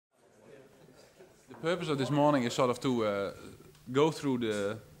purpose of this morning is sort of to go through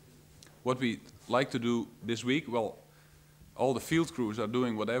what we like to do this week. Well, all the field crews are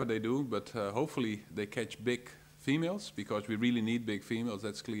doing whatever they do, but hopefully they catch big females, because we really need big females.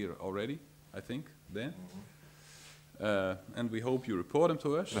 That's clear already, I think, Dan. And we hope you report them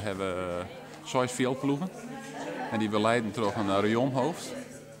to us. We hebben 6 veldploegen en die we leiden door een rayonhoofd,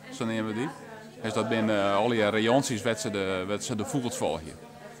 zo nemen we die. Dus dat binnen al die rayonsies werd ze de vogels volgen.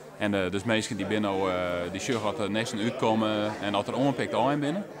 En dus mensen die binnen die zorgen dat er nesten uitkomen en dat er onbeperkt aan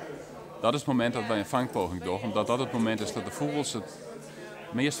binnen. Dat is het moment dat wij een vangpoging doen, omdat dat het moment is dat de vogels het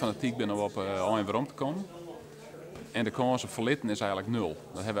meest fanatiek binnen op aan en waarom te komen. En de kans op verlitten is eigenlijk 0. Dat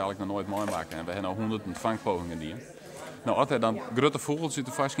hebben we eigenlijk nog nooit meegemaakt. En we hebben al 100 vangpogingen die. Nou, als er dan grote vogels uit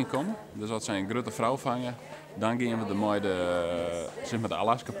de vast gaan komen, dus als zij een grote vrouw vangen, dan gaan we de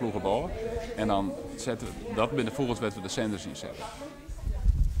Alaska ploegen bouwen. En dan zetten we dat binnen de vogels we de zenders inzetten.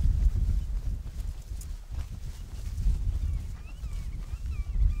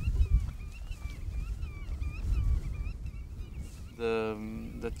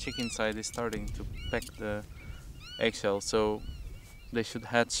 The chicken side is starting to pack the eggshells, so they should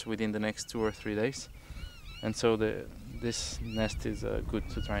hatch within the next 2 or 3 days. And so this nest is good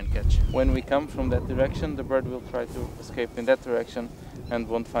to try and catch. When we come from that direction, the bird will try to escape in that direction and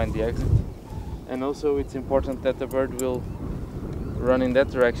won't find the exit. And also it's important that the bird will run in that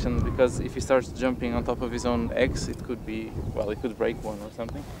direction, because if he starts jumping on top of his own eggs, it could break one or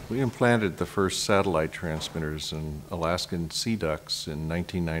something. We implanted the first satellite transmitters in Alaskan sea ducks in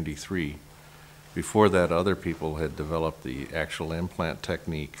 1993. Before that, other people had developed the actual implant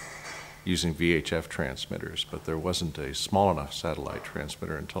technique using VHF transmitters, but there wasn't a small enough satellite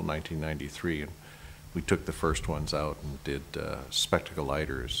transmitter until 1993, and we took the first ones out and did spectacle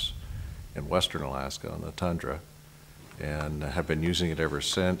lighters in western Alaska on the tundra, and have been using it ever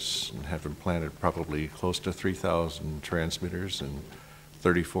since, and have implanted probably close to 3,000 transmitters in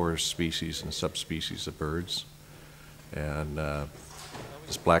 34 species and subspecies of birds. And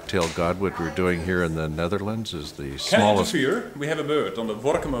this black-tailed godwit we're doing here in the Netherlands is the smallest. We have a bird on the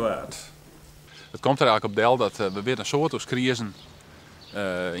Workemewaard. Het komt er eigenlijk op deel dat we weer een soort als kriezen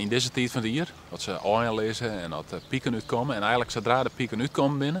in deze tijd van het jaar. Dat ze aanlezen en dat pieken uitkomen. En eigenlijk zodra de pieken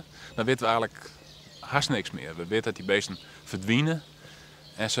uitkomen binnen, dan weten we eigenlijk haast niks meer. We weten dat die beesten verdwijnen.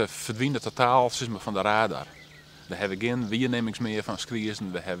 En ze verdwijnen totaal van de radar. We hebben geen waarnemings meer van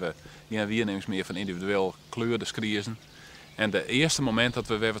skriezen. We hebben geen waarnemings meer van individueel kleurde skriezen. En het eerste moment dat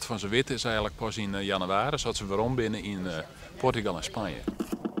we weer wat van ze weten is eigenlijk pas in januari, zodat ze weer binnen in Portugal en Spanje.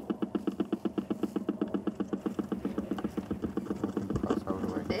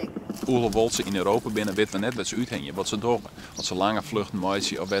 Hoeveel wolten in Europa binnen weten we net wat ze uithingen, wat ze doen. Want ze lange vluchten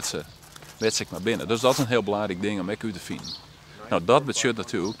maken of wat ze maar binnen. Dus dat is een heel belangrijk ding om uit te vinden. Nou, dat betekent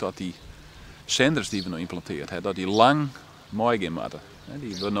natuurlijk dat die zenders die we nu implanteerd hebben, dat die lang mooi gaan moeten.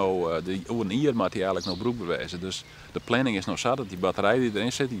 Die hier moet die eigenlijk nog broek bewijzen. Dus de planning is nog zo dat die batterij die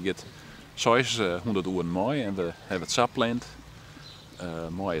erin zit, die gaat 600 uur mooi. En we hebben het zo gepland,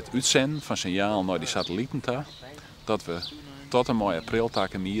 mooi het uitzenden van signaal naar die satellieten toe. Dat we tot een mooi april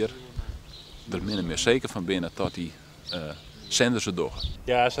takken hier er min en meer zeker van binnen dat die zenders het doen.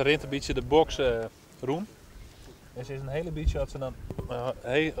 Ja, ze rent een beetje de box roem. En ze is een hele beetje dat ze dan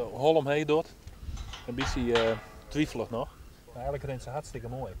hol omheen doet. Een beetje twijfelig nog. Maar eigenlijk rent ze hartstikke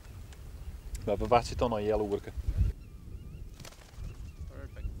mooi. Maar we wachten dan aan jelle werken.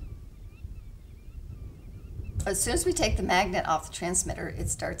 As soon as we take the magnet off the transmitter, it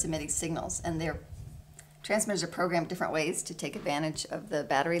starts emitting signals, and their transmitters are programmed different ways to take advantage of the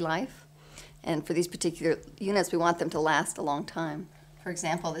battery life. And for these particular units, we want them to last a long time. For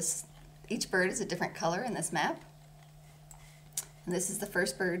example, each bird is a different color in this map. And this is the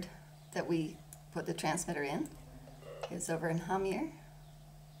first bird that we put the transmitter in. It's over in Hamir.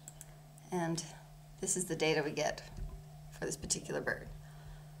 And this is the data we get for this particular bird.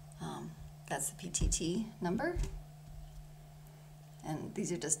 That's the PTT number. And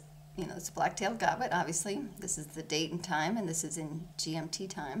these are just, it's a black-tailed godwit, obviously. This is the date and time, and this is in GMT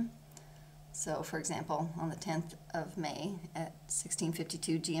time. So, for example, on the 10th of May at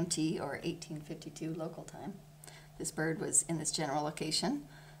 1652 GMT or 1852 local time, this bird was in this general location.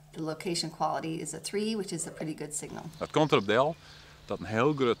 The location quality is a 3, which is a pretty good signal. Het komt erop deel dat een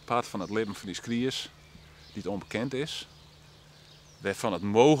heel groot part van het leven van die skriers die het onbekend is, waarvan het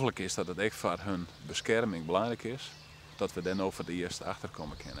mogelijk is dat het echt voor hun bescherming belangrijk is, dat we dan over de eerste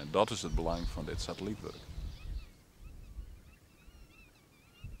achterkomen kennen. En dat is het belang van dit satellietwerk.